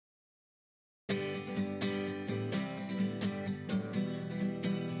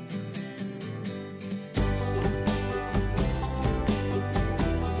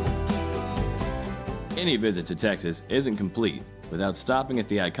Any visit to Texas isn't complete without stopping at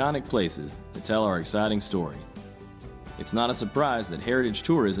the iconic places that tell our exciting story. It's not a surprise that heritage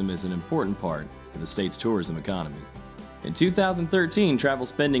tourism is an important part of the state's tourism economy. In 2013, travel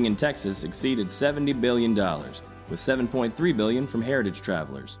spending in Texas exceeded $70 billion, with $7.3 billion from heritage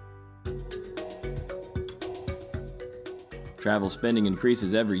travelers. Travel spending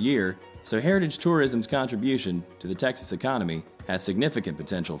increases every year, so heritage tourism's contribution to the Texas economy has significant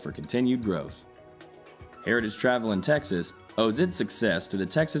potential for continued growth. Heritage Travel in Texas owes its success to the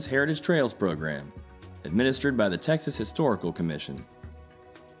Texas Heritage Trails Program, administered by the Texas Historical Commission.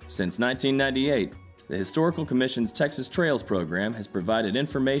 Since 1998, the Historical Commission's Texas Trails Program has provided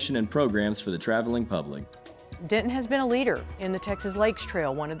information and programs for the traveling public. Denton has been a leader in the Texas Lakes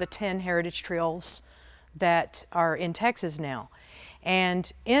Trail, one of the 10 heritage trails that are in Texas now.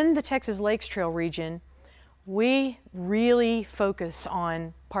 And in the Texas Lakes Trail region, we really focus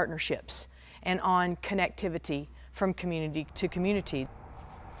on partnerships and on connectivity from community to community.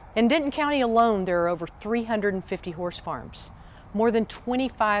 In Denton County alone, there are over 350 horse farms, more than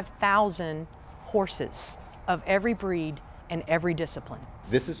 25,000 horses of every breed and every discipline.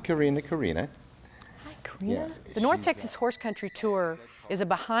 This is Karina. Hi, Karina. Yeah, the North Texas Horse Country Tour is a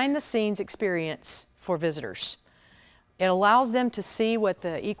behind-the-scenes experience for visitors. It allows them to see what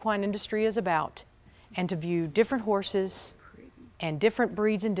the equine industry is about and to view different horses and different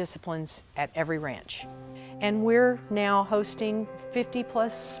breeds and disciplines at every ranch. And we're now hosting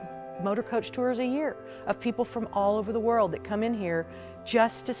 50+ motor coach tours a year of people from all over the world that come in here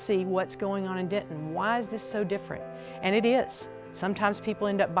just to see what's going on in Denton. Why is this so different? And it is. Sometimes people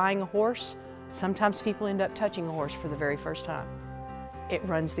end up buying a horse, sometimes people end up touching a horse for the very first time. It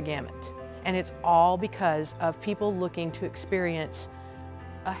runs the gamut. And it's all because of people looking to experience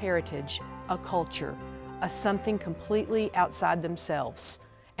a heritage, a culture, a something completely outside themselves.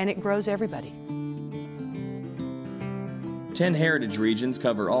 And it grows everybody. 10 heritage regions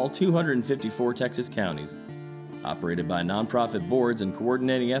cover all 254 Texas counties, operated by nonprofit boards and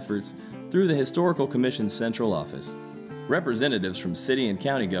coordinating efforts through the Historical Commission's central office. Representatives from city and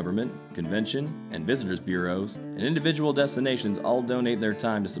county government, convention, and visitors bureaus, and individual destinations all donate their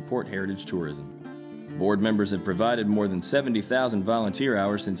time to support heritage tourism. Board members have provided more than 70,000 volunteer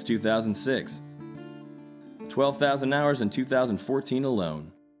hours since 2006, 12,000 hours in 2014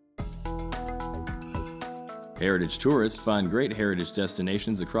 alone. Heritage tourists find great heritage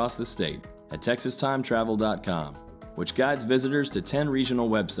destinations across the state at TexasTimeTravel.com, which guides visitors to 10 regional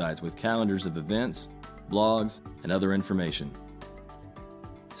websites with calendars of events, blogs, and other information.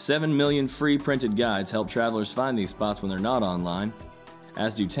 7 million free printed guides help travelers find these spots when they're not online,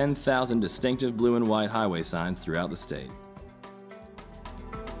 as do 10,000 distinctive blue and white highway signs throughout the state.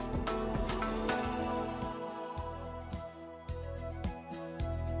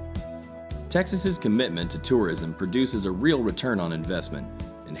 Texas's commitment to tourism produces a real return on investment,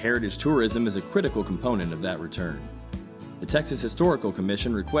 and heritage tourism is a critical component of that return. The Texas Historical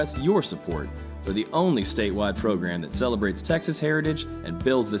Commission requests your support for the only statewide program that celebrates Texas heritage and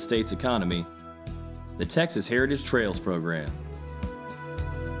builds the state's economy, the Texas Heritage Trails Program.